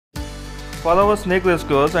For our snake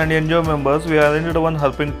rescuers and NGO members, we arranged one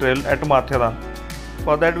herping trail at Matheran.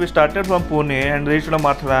 For that, we started from Pune and reached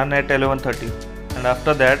Matheran at 11:30, and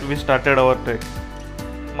after that, we started our trek.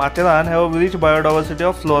 Matheran have a rich biodiversity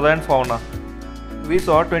of flora and fauna. We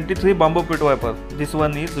saw 23 bamboo pit viper. This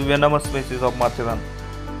one is venomous species of Matheran.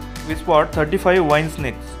 We spot 35 vine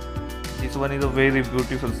snakes. This one is a very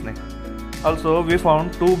beautiful snake. Also, we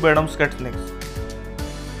found 2 bedom scat snakes.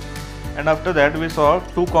 And after that, we saw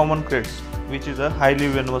 2 common kraits, which is a highly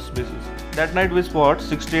venomous species. That night, we spot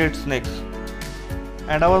 68 snakes.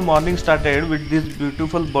 And our morning started with this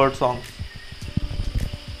beautiful bird song.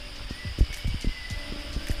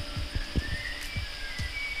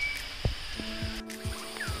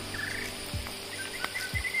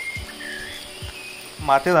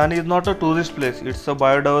 Matheran is not a tourist place, it's a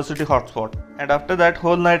biodiversity hotspot. And after that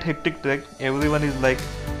whole night hectic trek, everyone is like,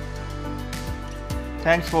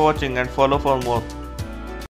 thanks for watching and follow for more.